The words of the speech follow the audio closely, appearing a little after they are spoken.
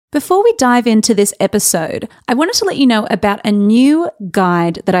Before we dive into this episode, I wanted to let you know about a new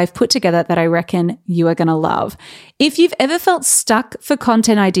guide that I've put together that I reckon you are going to love. If you've ever felt stuck for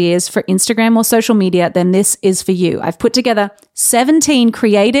content ideas for Instagram or social media, then this is for you. I've put together 17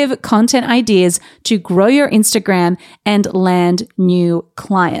 creative content ideas to grow your Instagram and land new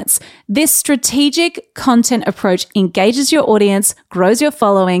clients. This strategic content approach engages your audience, grows your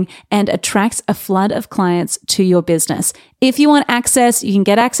following, and attracts a flood of clients to your business. If you want access, you can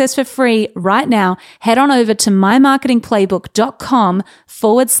get access for free right now. Head on over to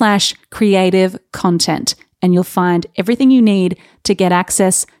mymarketingplaybook.com/creative content, and you'll find everything you need to get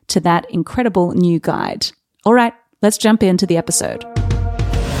access to that incredible new guide. All right, let's jump into the episode.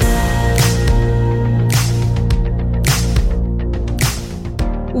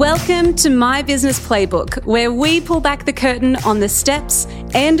 Welcome to My Business Playbook, where we pull back the curtain on the steps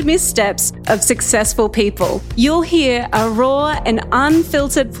and missteps of successful people. You'll hear a raw and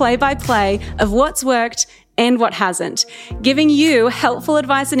unfiltered play-by-play of what's worked and what hasn't, giving you helpful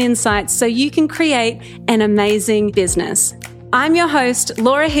advice and insights so you can create an amazing business. I'm your host,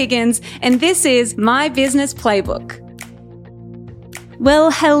 Laura Higgins, and this is My Business Playbook.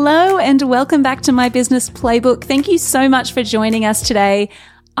 Well, hello and welcome back to My Business Playbook. Thank you so much for joining us today.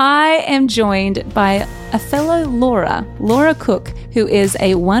 I am joined by a fellow Laura Cook, who is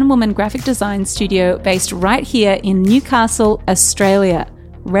a one-woman graphic design studio based right here in Newcastle, Australia.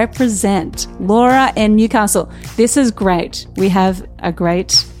 Represent Laura and Newcastle. This is great. We have a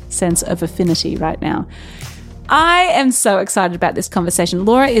great sense of affinity right now. I am so excited about this conversation.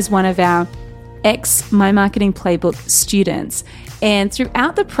 Laura is one of our My Marketing Playbook students, and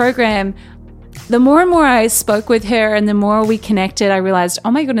throughout the program, the more and more I spoke with her and the more we connected, I realized,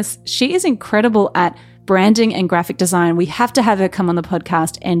 oh my goodness, she is incredible at branding and graphic design. We have to have her come on the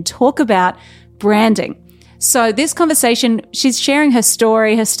podcast and talk about branding. So this conversation, she's sharing her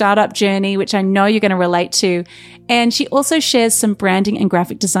story, her startup journey, which I know you're going to relate to. And she also shares some branding and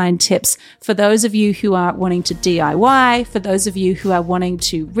graphic design tips for those of you who are wanting to DIY, for those of you who are wanting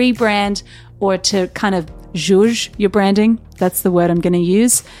to rebrand or to kind of zhuzh your branding. That's the word I'm going to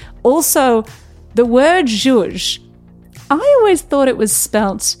use. Also, the word zhuzh, I always thought it was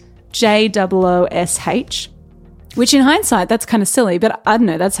spelt Joosh, which in hindsight, that's kind of silly, but I don't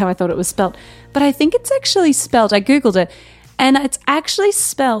know, that's how I thought it was spelt. But I think it's actually spelt, I Googled it, and it's actually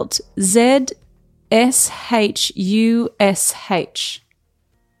spelt Zshush.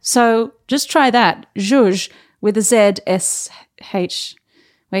 So just try that, zhuzh, with a Z-S-H.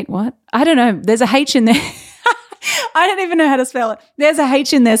 Wait, what? I don't know. There's a H in there. I don't even know how to spell it. There's a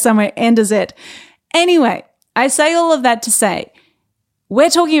H in there somewhere and a Z. Anyway, I say all of that to say, we're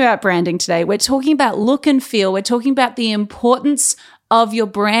talking about branding today. We're talking about look and feel. We're talking about the importance of your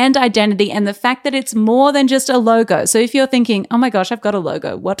brand identity and the fact that it's more than just a logo. So if you're thinking, oh my gosh, I've got a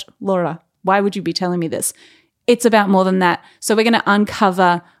logo. What, Laura? Why would you be telling me this? It's about more than that. So we're going to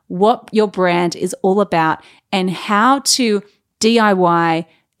uncover what your brand is all about and how to DIY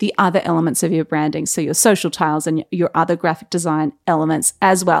the other elements of your branding, so your social tiles and your other graphic design elements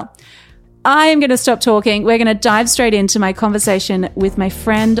as well. I am going to stop talking. We're going to dive straight into my conversation with my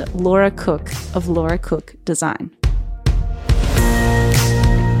friend Laura Cook of Laura Cook Design.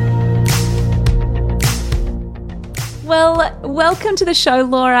 Well, welcome to the show,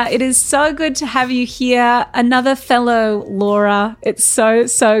 Laura. It is so good to have you here. Another fellow Laura. It's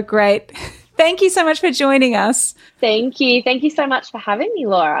so great. Thank you so much for joining us. Thank you. Thank you so much for having me,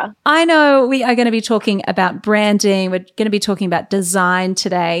 Laura. I know we are going to be talking about branding. We're going to be talking about design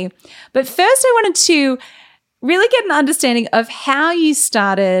today. But first, I wanted to really get an understanding of how you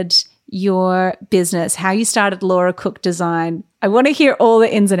started your business, how you started Laura Cook Design. I want to hear all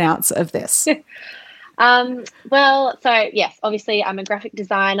the ins and outs of this. Yes, obviously I'm a graphic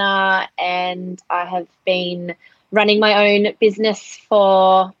designer and I have been running my own business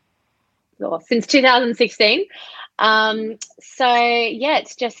since 2016.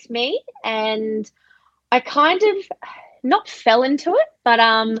 It's just me, and I kind of not fell into it, but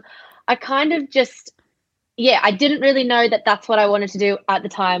I kind of just, I didn't really know that that's what I wanted to do at the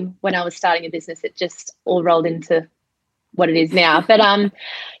time when I was starting a business. It just all rolled into what it is now. But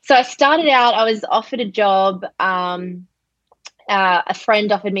so I started out, I was offered a job. A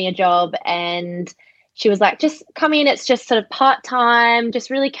friend offered me a job and she was like, just come in. It's just sort of part-time, just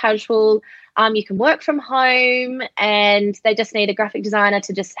really casual. You can work from home and they just need a graphic designer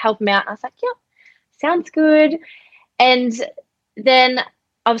to just help them out. I was like, yeah, sounds good. And then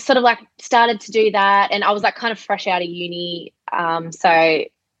I was sort of like started to do that, and I was like kind of fresh out of uni. So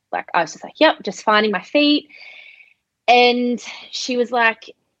like I was just like, yep, just finding my feet. And she was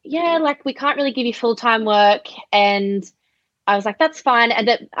like, yeah, like we can't really give you full-time work. And I was like, that's fine. And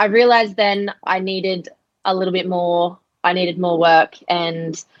that I realized then I needed a little bit more. I needed more work.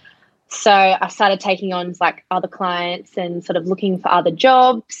 And so I started taking on like other clients and sort of looking for other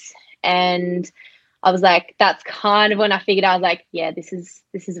jobs. And I was like, that's kind of when I figured I was like, yeah, this is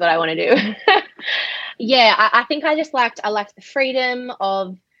what I want to do. Yeah, I think I liked the freedom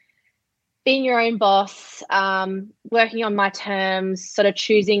of being your own boss, working on my terms, sort of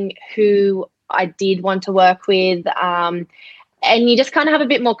choosing who I did want to work with. And you just kind of have a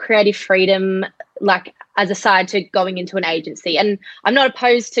bit more creative freedom, like as a side to going into an agency. And I'm not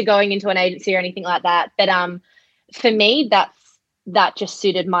opposed to going into an agency or anything like that. But for me, that just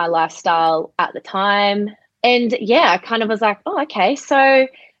suited my lifestyle at the time. And yeah, I kind of was like, oh, okay. So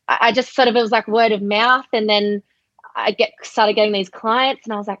I just sort of, it was like word of mouth. And then started getting these clients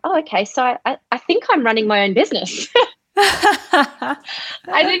and I was like, oh, okay. So I think I'm running my own business. I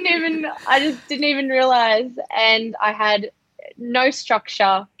just didn't even realize. And I had no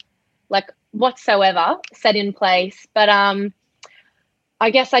structure like whatsoever set in place. But I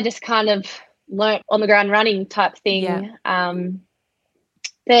guess I just kind of learnt on the ground running type thing. Yeah.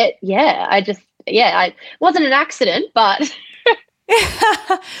 But yeah, it wasn't an accident, but.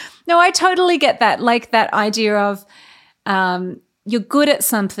 No, I totally get that. Like that idea of you're good at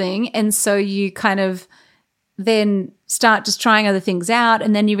something and so you kind of then start just trying other things out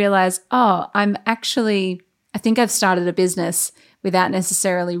and then you realize, oh, I think I've started a business without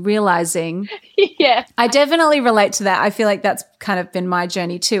necessarily realizing. Yeah. I definitely relate to that. I feel like that's kind of been my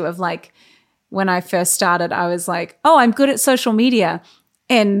journey too of like when I first started, I was like, oh, I'm good at social media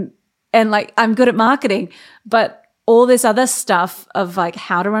and like I'm good at marketing, but all this other stuff of like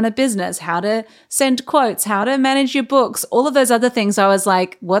how to run a business, how to send quotes, how to manage your books, all of those other things. I was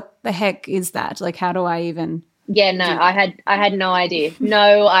like, what the heck is that? Like, how do I even? Yeah, no, I had no idea,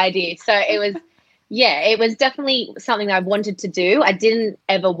 no idea. So it was definitely something I wanted to do. I didn't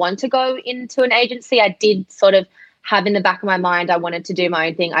ever want to go into an agency. I did sort of have in the back of my mind, I wanted to do my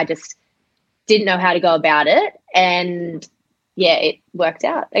own thing. I just didn't know how to go about it. And yeah, it worked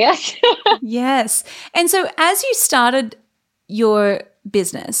out, I guess. Yes. And so as you started your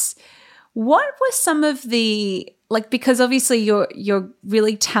business, what were some of the, like, because obviously you're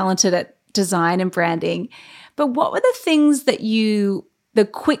really talented at design and branding, but what were the things that the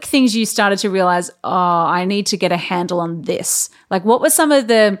quick things you started to realize, oh, I need to get a handle on this? Like what were some of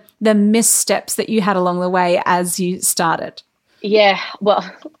the missteps that you had along the way as you started? Yeah, well,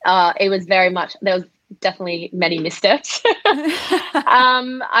 it was very much, there was definitely many missteps.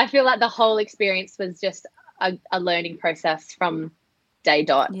 I feel like the whole experience was just a learning process from day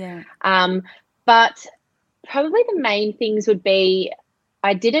dot. Yeah. But probably the main things would be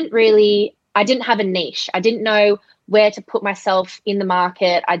I didn't have a niche. I didn't know where to put myself in the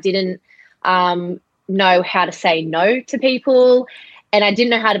market. I didn't know how to say no to people, and I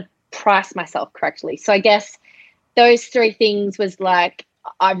didn't know how to price myself correctly. So I guess those three things was like,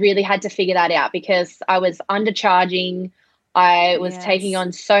 I really had to figure that out because I was undercharging. I was taking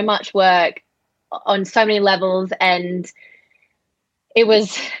on so much work on so many levels, and it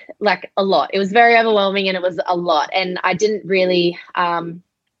was like a lot. It was very overwhelming and it was a lot. And I didn't really have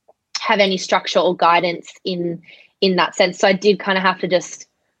any structure or guidance in that sense. So I did kind of have to just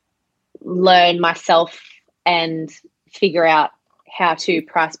learn myself and figure out how to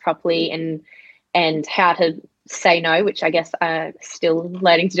price properly and how to say no, which I guess I'm still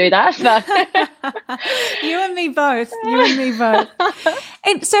learning to do that. But You and me both.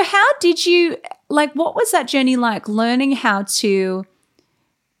 And so how did you, like, what was that journey like, learning how to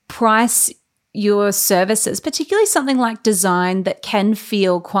price your services, particularly something like design that can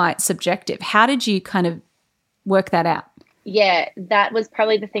feel quite subjective? How did you kind of work that out? Yeah, that was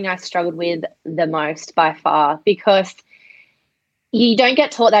probably the thing I struggled with the most by far, because you don't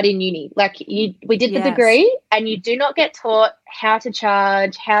get taught that in uni. Like we did the degree, and you do not get taught how to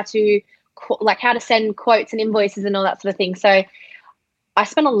charge, how to send quotes and invoices and all that sort of thing. So I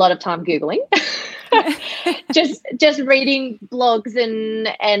spent a lot of time Googling, just reading blogs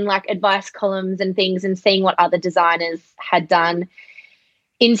and like advice columns and things and seeing what other designers had done.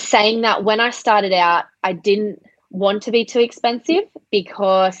 In saying that, when I started out, I didn't want to be too expensive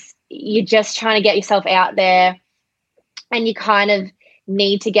because you're just trying to get yourself out there. And you kind of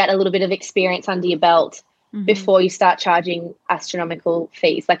need to get a little bit of experience under your belt before you start charging astronomical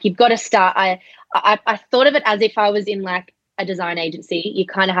fees. Like you've got to start. I thought of it as if I was in like a design agency. You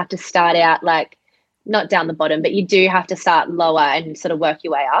kind of have to start out like not down the bottom, but you do have to start lower and sort of work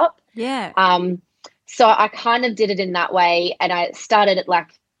your way up. Yeah. So I kind of did it in that way, and I started at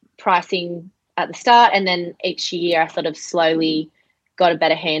like pricing at the start, and then each year I sort of slowly got a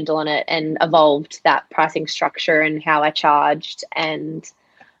better handle on it and evolved that pricing structure and how I charged. And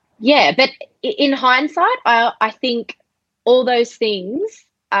yeah, but in hindsight, I think all those things,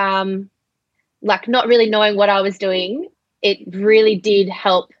 like not really knowing what I was doing, it really did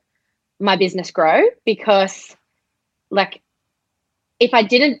help my business grow, because like if I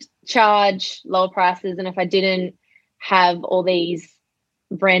didn't charge lower prices and if I didn't have all these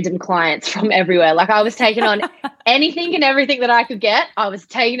random clients from everywhere, like I was taking on anything and everything that I could get, I was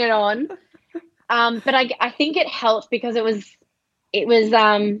taking it on. But I think it helped because it was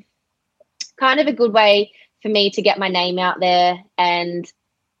kind of a good way for me to get my name out there and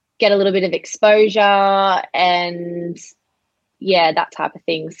get a little bit of exposure and yeah, that type of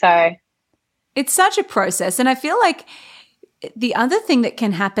thing. So it's such a process. And I feel like the other thing that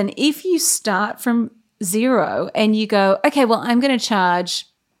can happen if you start from zero and you go, okay, well, I'm going to charge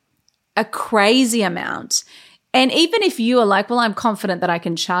a crazy amount. And even if you are like, well, I'm confident that I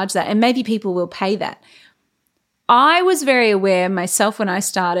can charge that, and maybe people will pay that. I was very aware myself when I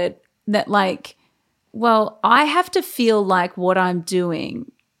started that like, well, I have to feel like what I'm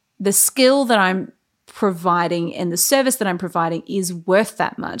doing, the skill that I'm providing and the service that I'm providing is worth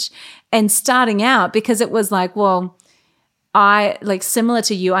that much. And starting out, because it was like, well, I like similar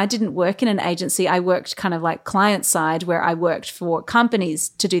to you, I didn't work in an agency. I worked kind of like client side where I worked for companies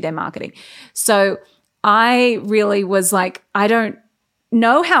to do their marketing. So I really was like, I don't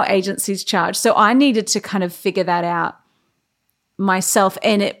know how agencies charge. So I needed to kind of figure that out myself.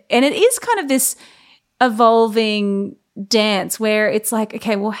 And it is kind of this evolving dance where it's like,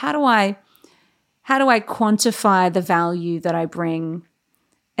 okay, well, how do I quantify the value that I bring?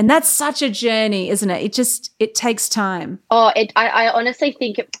 And that's such a journey, isn't it? It takes time. Oh, I honestly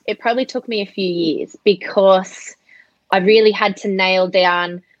think it probably took me a few years because I really had to nail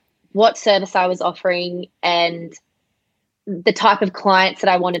down what service I was offering and the type of clients that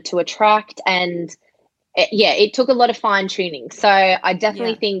I wanted to attract. And it took a lot of fine tuning. So I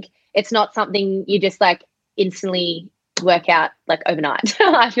definitely think it's not something you just like instantly work out like overnight.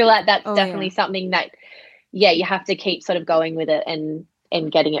 I feel like that's definitely something that, you have to keep sort of going with it and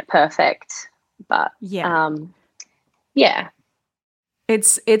getting it perfect. But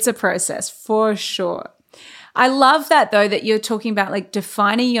it's a process for sure. I love that though, that you're talking about like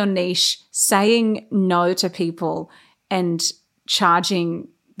defining your niche, saying no to people and charging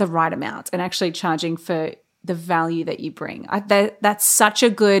the right amount and actually charging for the value that you bring. That's such a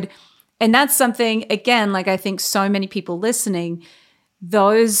good, and that's something, again, like I think so many people listening,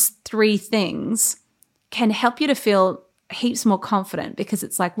 those three things can help you to feel heaps more confident because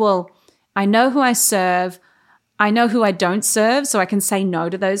it's like, well, I know who I serve. I know who I don't serve, so I can say no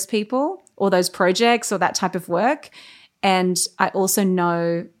to those people or those projects or that type of work. And I also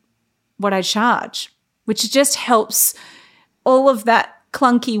know what I charge, which just helps all of that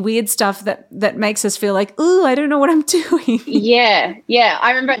clunky, weird stuff that makes us feel like, ooh, I don't know what I'm doing. Yeah. I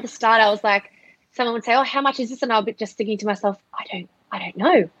remember at the start, I was like, someone would say, oh, how much is this? And I'll be just thinking to myself, I don't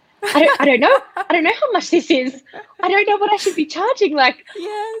know. I don't know. I don't know how much this is. I don't know what I should be charging. Like,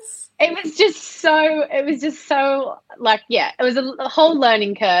 yes. It was just so like, it was a whole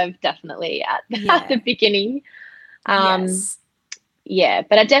learning curve, definitely at the beginning. Yes. Yeah,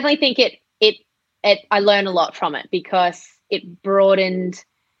 but I definitely think I learned a lot from it because it broadened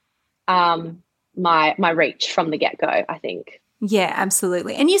my reach from the get-go, I think. Yeah,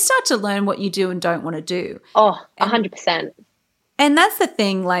 absolutely. And you start to learn what you do and don't want to do. Oh, 100%. And that's the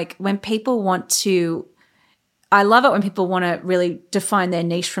thing, like when people want to, I love it when people want to really define their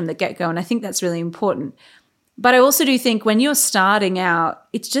niche from the get-go, and I think that's really important. But I also do think when you're starting out,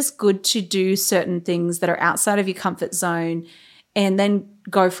 it's just good to do certain things that are outside of your comfort zone and then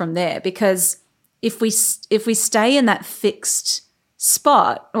go from there. Because if we stay in that fixed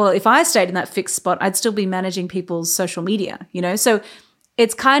spot, well, if I stayed in that fixed spot, I'd still be managing people's social media, So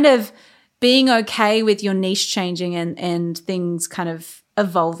it's kind of being okay with your niche changing and things kind of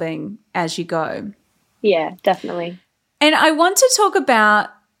evolving as you go. Yeah, definitely. And I want to talk about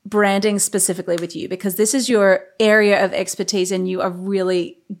branding specifically with you because this is your area of expertise and you are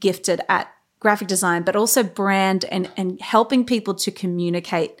really gifted at graphic design, but also brand and helping people to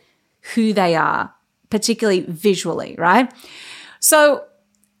communicate who they are, particularly visually, right? So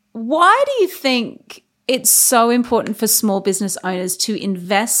why do you think it's so important for small business owners to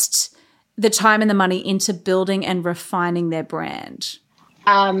invest the time and the money into building and refining their brand?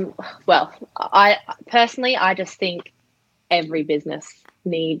 Well, I personally, I just think every business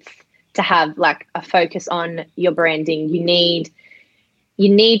needs to have like a focus on your branding. You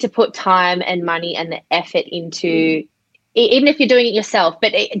need to put time and money and the effort into, even if you're doing it yourself,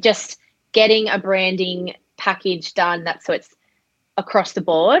 but just getting a branding package done so it's across the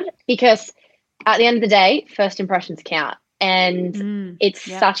board, because at the end of the day, first impressions count. And it's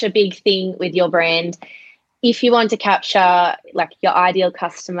such a big thing with your brand. If you want to capture like your ideal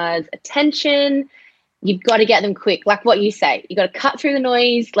customer's attention, you've got to get them quick. Like what you say, you got to cut through the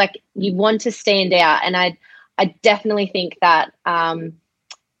noise. Like you want to stand out. And I definitely think that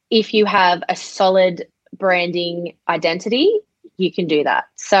if you have a solid branding identity, you can do that.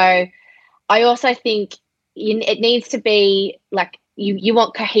 So I also think it needs to be like you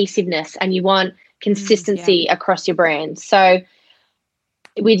want cohesiveness and you want consistency across your brand. So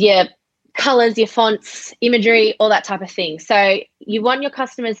with your colors, your fonts, imagery, all that type of thing. So you want your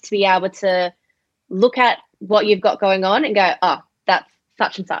customers to be able to look at what you've got going on and go, oh, that's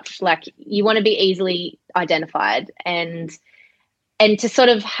such and such. Like you want to be easily identified and to sort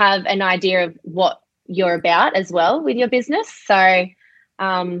of have an idea of what you're about as well with your business. So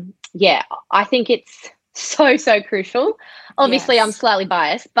I think it's so crucial. Obviously I'm slightly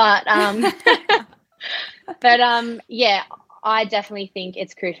biased, but I definitely think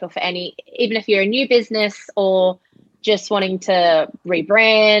it's crucial for even if you're a new business or just wanting to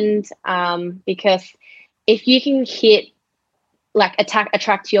rebrand, because if you can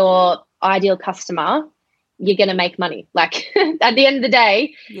attract your ideal customer, you're going to make money. Like at the end of the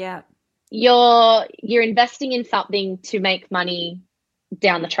day, you're investing in something to make money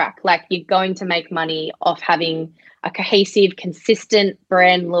down the track. Like you're going to make money off having a cohesive, consistent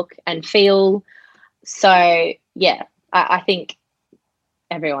brand look and feel. So yeah, I think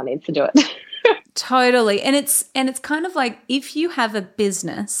everyone needs to do it. Totally. And it's kind of like if you have a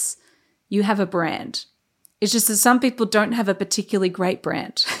business, you have a brand. It's just that some people don't have a particularly great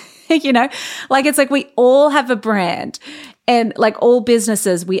brand. You know, like it's like we all have a brand, and like all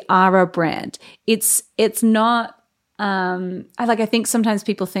businesses, we are a brand. It's not I think sometimes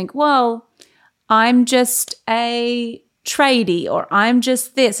people think, well, I'm just a tradie or I'm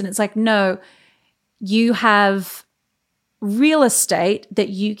just this. And it's like, no, you have real estate that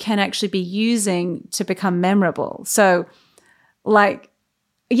you can actually be using to become memorable. So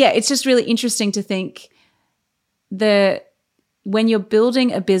it's just really interesting to think that when you're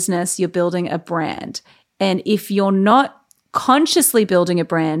building a business, you're building a brand. And if you're not consciously building a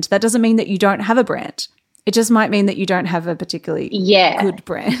brand, that doesn't mean that you don't have a brand. It just might mean that you don't have a particularly good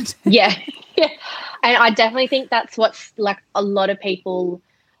brand. Yeah. And I definitely think that's what's like a lot of people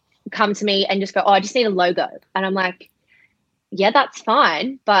come to me and just go, oh, I just need a logo. And I'm like, yeah, that's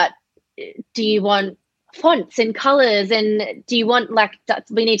fine. But do you want fonts and colors? And do you want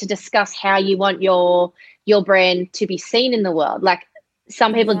we need to discuss how you want your brand to be seen in the world. Like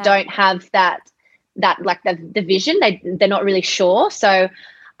some people don't have that like the vision. They're not really sure. So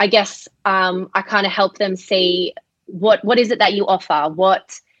I guess I kind of help them see what is it that you offer?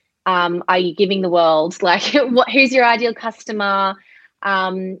 What are you giving the world? Like who's your ideal customer?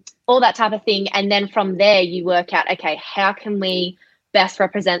 All that type of thing. And then from there you work out, okay, how can we best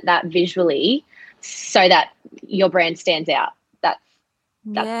represent that visually so that your brand stands out? That's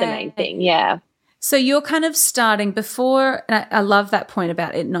the main thing. Yeah. So you're kind of starting before, and I love that point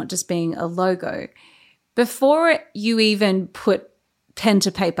about it not just being a logo, before you even put pen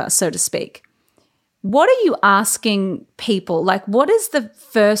to paper, so to speak. What are you asking people? Like, what is the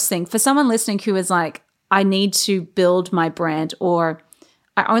first thing for someone listening who is like, I need to build my brand, or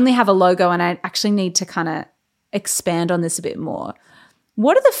I only have a logo and I actually need to kind of expand on this a bit more?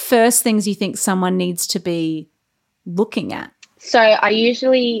 What are the first things you think someone needs to be looking at? So I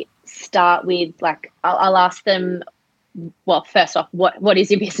usually start with I'll ask them, well, first off, what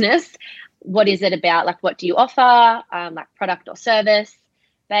is your business? What is it about? Like, what do you offer? Like product or service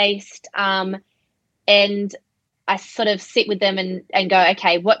based? And I sort of sit with them and go,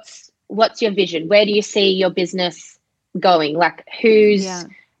 okay, what's your vision? Where do you see your business going? Like who's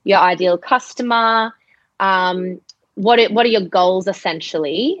your ideal customer? What are your goals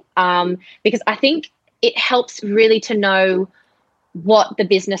essentially? Because I think it helps really to know what the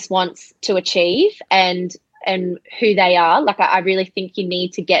business wants to achieve and who they are. Like I really think you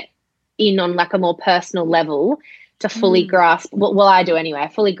need to get in on like a more personal level to fully grasp, well, I do anyway,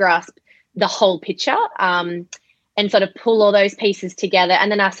 fully grasp the whole picture and sort of pull all those pieces together.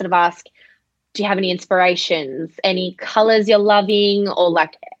 And then I sort of ask, do you have any inspirations, any colors you're loving, or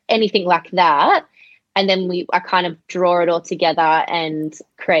like anything like that? And then I kind of draw it all together and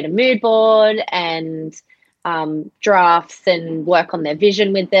create a mood board and drafts and work on their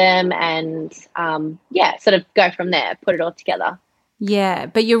vision with them and sort of go from there, put it all together. Yeah,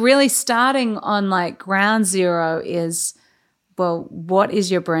 but you're really starting on like ground zero is, well, what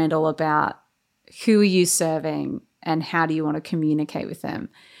is your brand all about? Who are you serving and how do you want to communicate with them?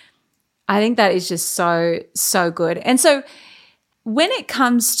 I think that is just so good. And so when it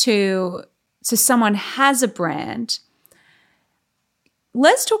comes to someone has a brand,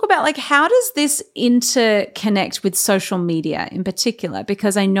 let's talk about like how does this interconnect with social media in particular?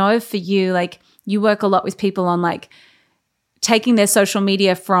 Because I know for you, like you work a lot with people on like taking their social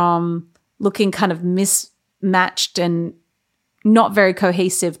media from looking kind of mismatched and not very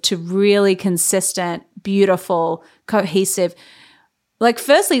cohesive to really consistent, beautiful, cohesive. Like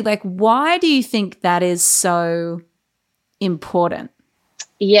firstly, like why do you think that is so important?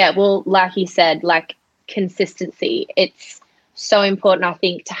 Yeah, well, like you said, like consistency. It's so important, I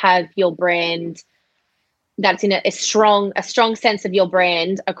think, to have your brand that's in a strong sense of your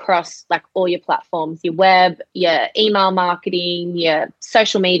brand across like all your platforms, your web, your email marketing, your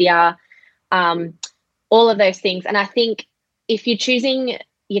social media, all of those things. And I think if you're choosing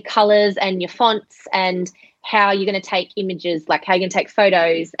your colors and your fonts and how you're going to take images, like how you're going to take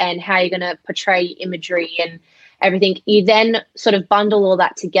photos and how you're going to portray imagery and everything, you then sort of bundle all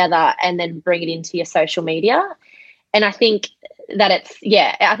that together and then bring it into your social media. And I think that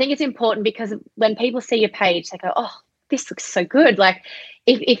I think it's important because when people see your page, they go, oh, this looks so good. Like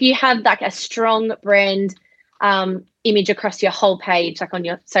if you have like a strong brand image across your whole page, like on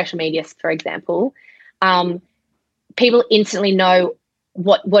your social media, for example, people instantly know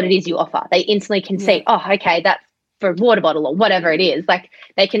what it is you offer. They instantly can see, oh, okay, that's for a water bottle or whatever it is. Like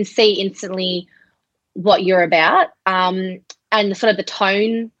they can see instantly what you're about, and sort of the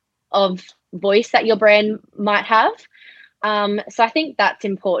tone of voice that your brand might have. So I think that's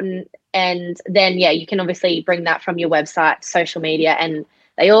important. And then, you can obviously bring that from your website, social media, and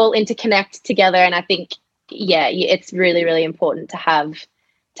they all interconnect together. And I think, it's really, really important to have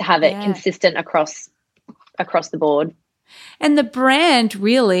it consistent across the board. And the brand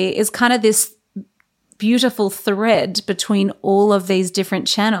really is kind of this beautiful thread between all of these different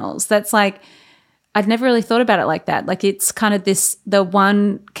channels. That's like, I'd never really thought about it like that. Like it's kind of the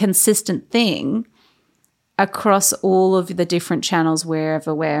one consistent thing across all of the different channels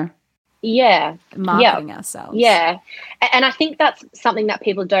wherever we're marketing ourselves. Yeah. And I think that's something that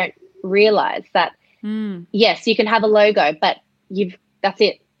people don't realize, that yes, you can have a logo, but that's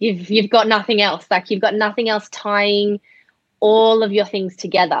it. You've got nothing else. Like you've got nothing else tying all of your things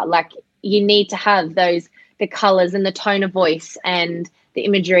together. Like you need to have the colors and the tone of voice and the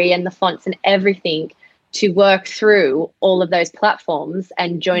imagery and the fonts and everything to work through all of those platforms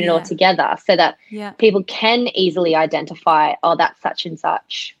and join it all together so that people can easily identify, oh, that's such and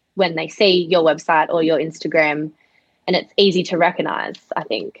such when they see your website or your Instagram, and it's easy to recognize, I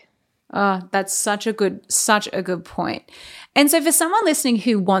think. Oh, that's such a good point. And so for someone listening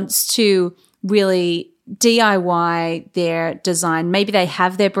who wants to really DIY their design, maybe they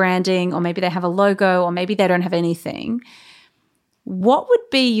have their branding or maybe they have a logo or maybe they don't have anything, what would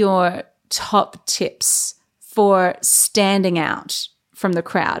be your top tips for standing out from the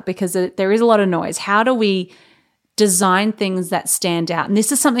crowd? Because there is a lot of noise. How do we design things that stand out? And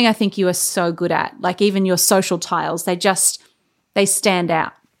this is something I think you are so good at. Like even your social tiles, they stand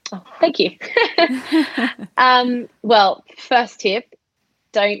out. Oh, thank you. Well, first tip,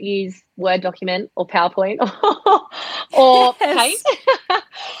 don't use Word document or PowerPoint or Paint.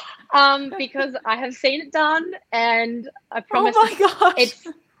 Because I have seen it done and I promise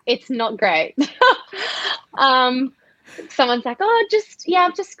it's not great. Someone's like, oh,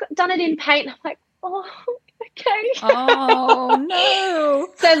 I've just done it in Paint. I'm like, oh, okay. Oh, no.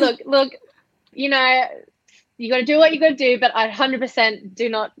 So look, you got to do what you got to do, but I 100% do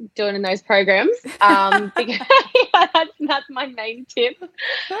not do it in those programs. Because that's my main tip.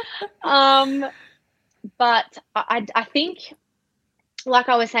 But I think, like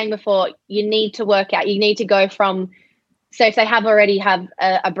I was saying before, you need to work out. You need to go from, so if they already have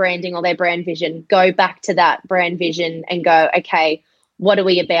a branding or their brand vision, go back to that brand vision and go, okay, what are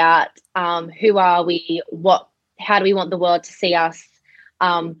we about? Who are we? How do we want the world to see us?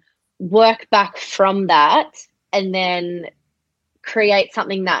 Work back from that and then create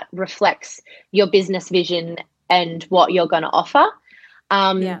something that reflects your business vision and what you're going to offer.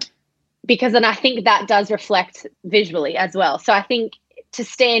 Because then I think that does reflect visually as well. So I think to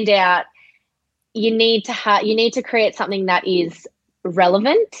stand out, you need to create something that is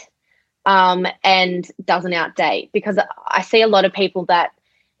relevant and doesn't outdate. Because I see a lot of people that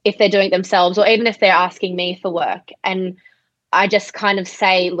if they're doing it themselves or even if they're asking me for work, and I just kind of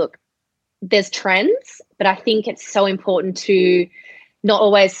say, look, there's trends, but I think it's so important to not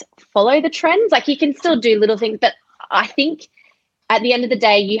always follow the trends. Like you can still do little things, but I think at the end of the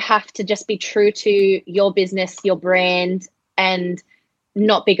day, you have to just be true to your business, your brand, and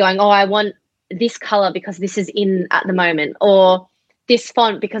not be going, oh, I want this color because this is in at the moment, or this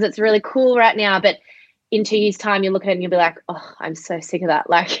font because it's really cool right now. But in 2 years' time, you'll look at it and you'll be like, oh, I'm so sick of that.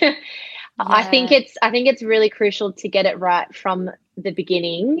 Like, I think it's really crucial to get it right from the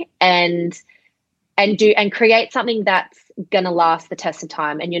beginning and create something that's going to last the test of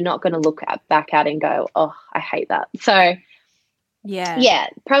time, and you're not going to look back at it and go, oh, I hate that. So yeah,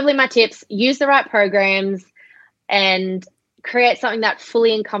 probably my tips: use the right programs and create something that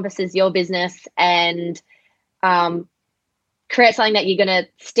fully encompasses your business, and create something that you're going to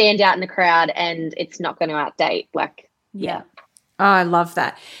stand out in the crowd and it's not going to outdate. Like, yeah. Oh, I love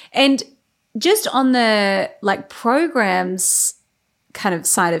that. And just on the like programs kind of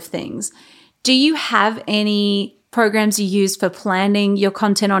side of things, do you have any programs you use for planning your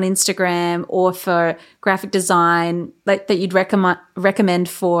content on Instagram or for graphic design, like that you'd recommend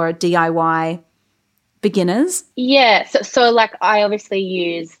for DIY beginners? Yeah. So like I obviously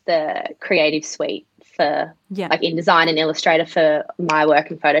use the Creative Suite for like InDesign and Illustrator for my work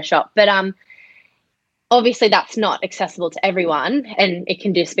in Photoshop. But obviously that's not accessible to everyone, and it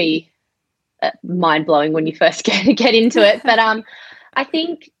can just be mind blowing when you first get into it. But I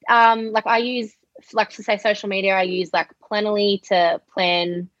think like I use, like to say social media, I use like Planoly to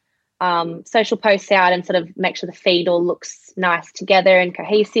plan social posts out and sort of make sure the feed all looks nice together and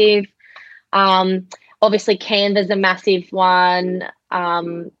cohesive. Obviously Canva's a massive one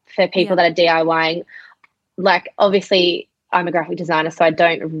for people that are DIYing. Like obviously I'm a graphic designer, so I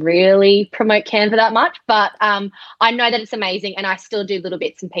don't really promote Canva that much, but I know that it's amazing, and I still do little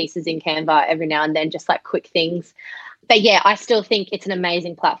bits and pieces in Canva every now and then, just like quick things. But yeah, I still think it's an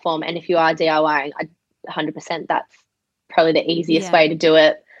amazing platform, and if you are DIYing, 100% that's probably the easiest way to do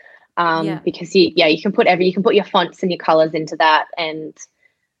it, because you can put your fonts and your colors into that, and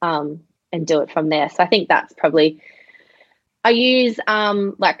do it from there. So I think that's probably. I use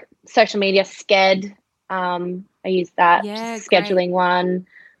like social media Sked. I use that scheduling one,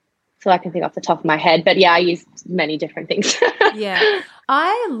 so I can think off the top of my head. But yeah, I use many different things.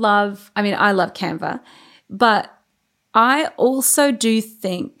 I love Canva, but I also do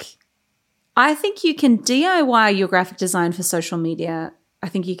think you can DIY your graphic design for social media. I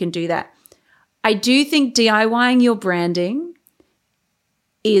think you can do that. I do think DIYing your branding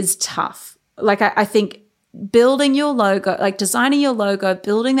is tough. Like I think building your logo, like designing your logo,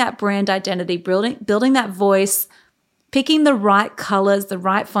 building that brand identity, building that voice, picking the right colors, the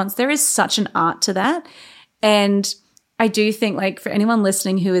right fonts, there is such an art to that. And I do think, like, for anyone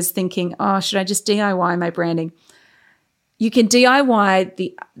listening who is thinking, oh, should I just DIY my branding? You can DIY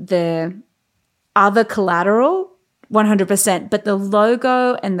the other collateral 100%, but the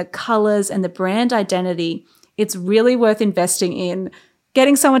logo and the colors and the brand identity, it's really worth investing in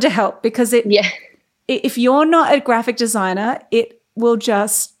getting someone to help, because if you're not a graphic designer, it will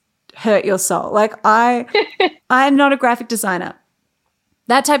just hurt your soul. Like I'm not a graphic designer.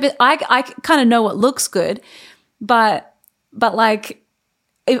 That type of, I kind of know what looks good, but like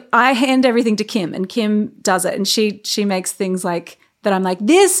I hand everything to Kim, and Kim does it, and she makes things like that. I'm like,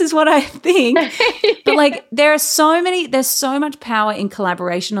 this is what I think. But like there's so much power in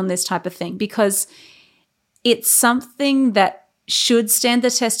collaboration on this type of thing, because it's something that should stand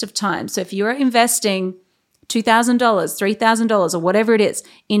the test of time. So if you're investing $2,000, $3,000 or whatever it is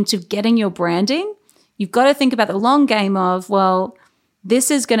into getting your branding, you've got to think about the long game of, well,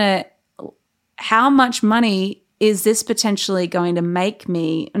 how much money is this potentially going to make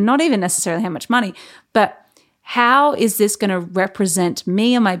me? Not even necessarily how much money, but how is this going to represent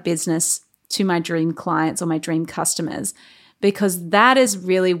me and my business to my dream clients or my dream customers? Because that is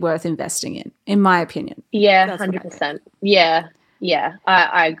really worth investing in my opinion. Yeah, 100%. Yeah,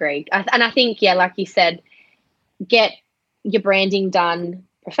 I agree. And I think, like you said, get your branding done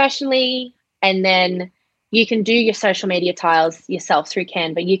professionally, and then you can do your social media tiles yourself through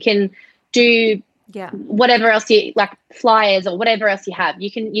Canva. You can do whatever else you like, flyers or whatever else you have.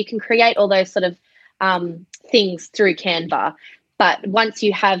 You can create all those sort of things through Canva. But once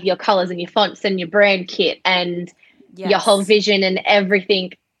you have your colors and your fonts and your brand kit and your whole vision and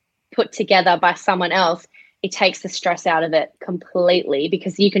everything put together by someone else, it takes the stress out of it completely,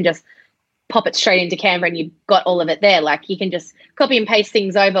 because you can just pop it straight into Canva and you've got all of it there. Like you can just copy and paste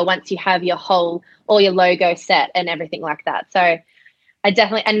things over once you have all your logo set and everything like that. So I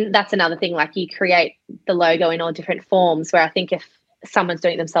definitely, and that's another thing, like you create the logo in all different forms, where I think if someone's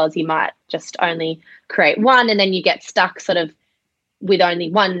doing it themselves, you might just only create one, and then you get stuck sort of with only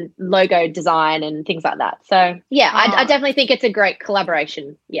one logo design and things like that. So I definitely think it's a great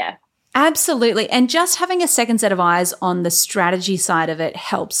collaboration. Yeah. Absolutely. And just having a second set of eyes on the strategy side of it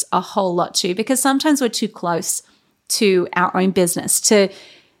helps a whole lot too, because sometimes we're too close to our own business to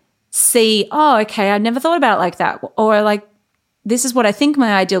see, oh, okay, I never thought about it like that. Or like, this is what I think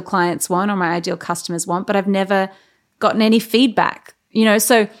my ideal clients want or my ideal customers want, but I've never gotten any feedback,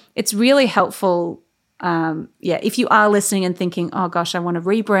 so it's really helpful. If you are listening and thinking, oh gosh, I want to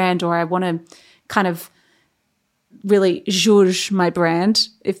rebrand, or I want to kind of really zhuzh my brand,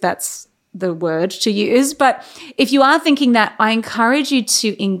 if that's the word to use. But if you are thinking that, I encourage you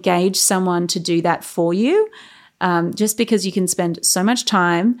to engage someone to do that for you, just because you can spend so much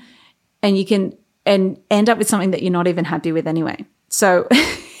time and you can end up with something that you're not even happy with anyway. So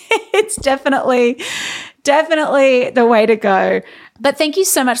it's definitely the way to go. But thank you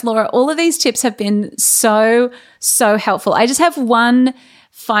so much, Laura. All of these tips have been so, so helpful. I just have one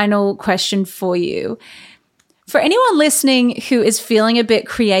final question for you. For anyone listening who is feeling a bit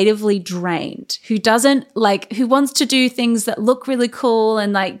creatively drained, who wants to do things that look really cool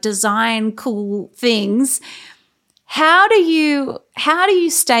and like design cool things, how do you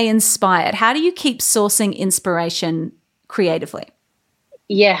stay inspired? How do you keep sourcing inspiration creatively?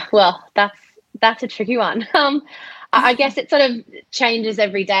 Yeah, well, that's a tricky one. I guess it sort of changes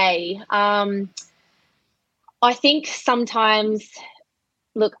every day. I think sometimes,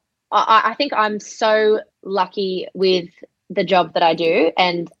 look, I think I'm so lucky with the job that I do,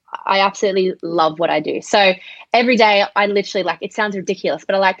 and I absolutely love what I do. So every day I literally, like, it sounds ridiculous,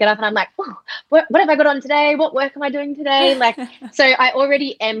 but I get up and I'm like, oh, what have I got on today? What work am I doing today? Like, so I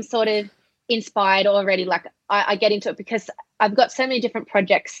already am sort of inspired already. Like I get into it because I've got so many different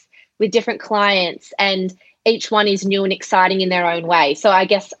projects with different clients, and each one is new and exciting in their own way. So I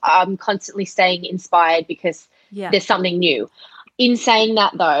guess I'm constantly staying inspired because there's something new. In saying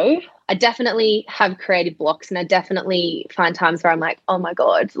that though, I definitely have creative blocks, and I definitely find times where I'm like, oh my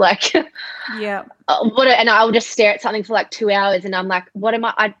God, like, and I'll just stare at something for like 2 hours and I'm like,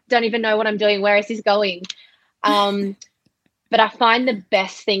 I don't even know what I'm doing. Where is this going? But I find the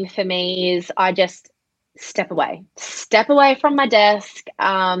best thing for me is I just step away from my desk.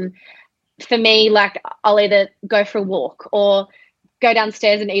 For me, like, I'll either go for a walk or go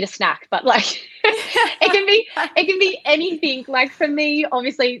downstairs and eat a snack, but like it can be anything. Like for me,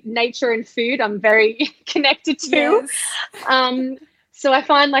 obviously nature and food I'm very connected to. Yes. So I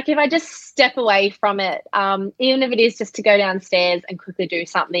find, like, if I just step away from it, even if it is just to go downstairs and quickly do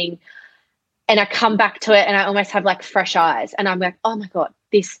something, and I come back to it and I almost have like fresh eyes, and I'm like, oh my God,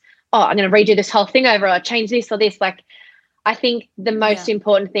 I'm going to redo this whole thing over, or change this or this. Like, I think the most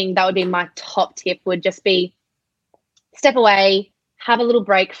important thing, that would be my top tip, would just be step away, have a little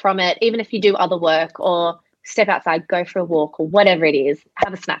break from it, even if you do other work, or step outside, go for a walk, or whatever it is,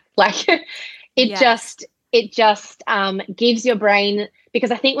 have a snack. Like it just gives your brain,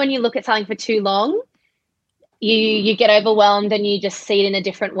 because I think when you look at something for too long, you get overwhelmed and you just see it in a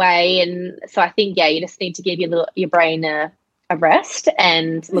different way. And so I think, you just need to give your brain a rest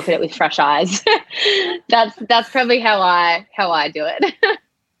and look at it with fresh eyes. That's probably how I do it.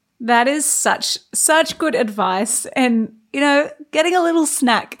 That is such good advice. And, getting a little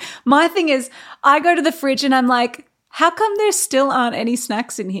snack. My thing is, I go to the fridge and I'm like, how come there still aren't any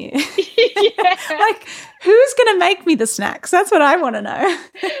snacks in here? Like, who's going to make me the snacks? That's what I want to know.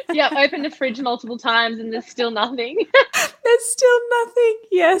 Open the fridge multiple times and there's still nothing. There's still nothing.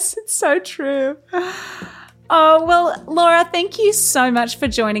 Yes, it's so true. Oh, well, Laura, thank you so much for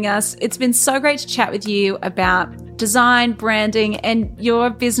joining us. It's been so great to chat with you about design, branding, and your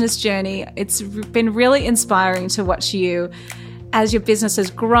business journey. It's been really inspiring to watch you as your business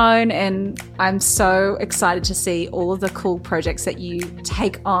has grown, and I'm so excited to see all of the cool projects that you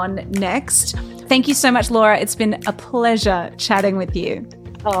take on next. Thank you so much, Laura. It's been a pleasure chatting with you.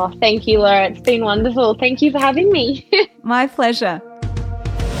 Oh, thank you, Laura. It's been wonderful. Thank you for having me. My pleasure.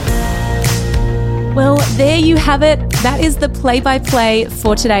 Well, there you have it. That is the play-by-play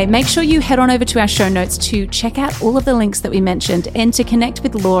for today. Make sure you head on over to our show notes to check out all of the links that we mentioned and to connect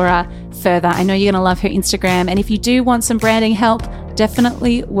with Laura further. I know you're going to love her Instagram. And if you do want some branding help,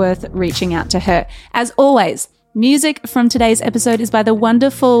 definitely worth reaching out to her. As always, music from today's episode is by the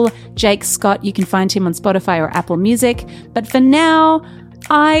wonderful Jake Scott. You can find him on Spotify or Apple Music. But for now,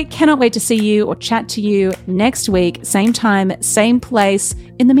 I cannot wait to see you or chat to you next week. Same time, same place.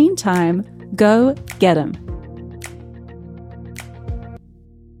 In the meantime, go get 'em.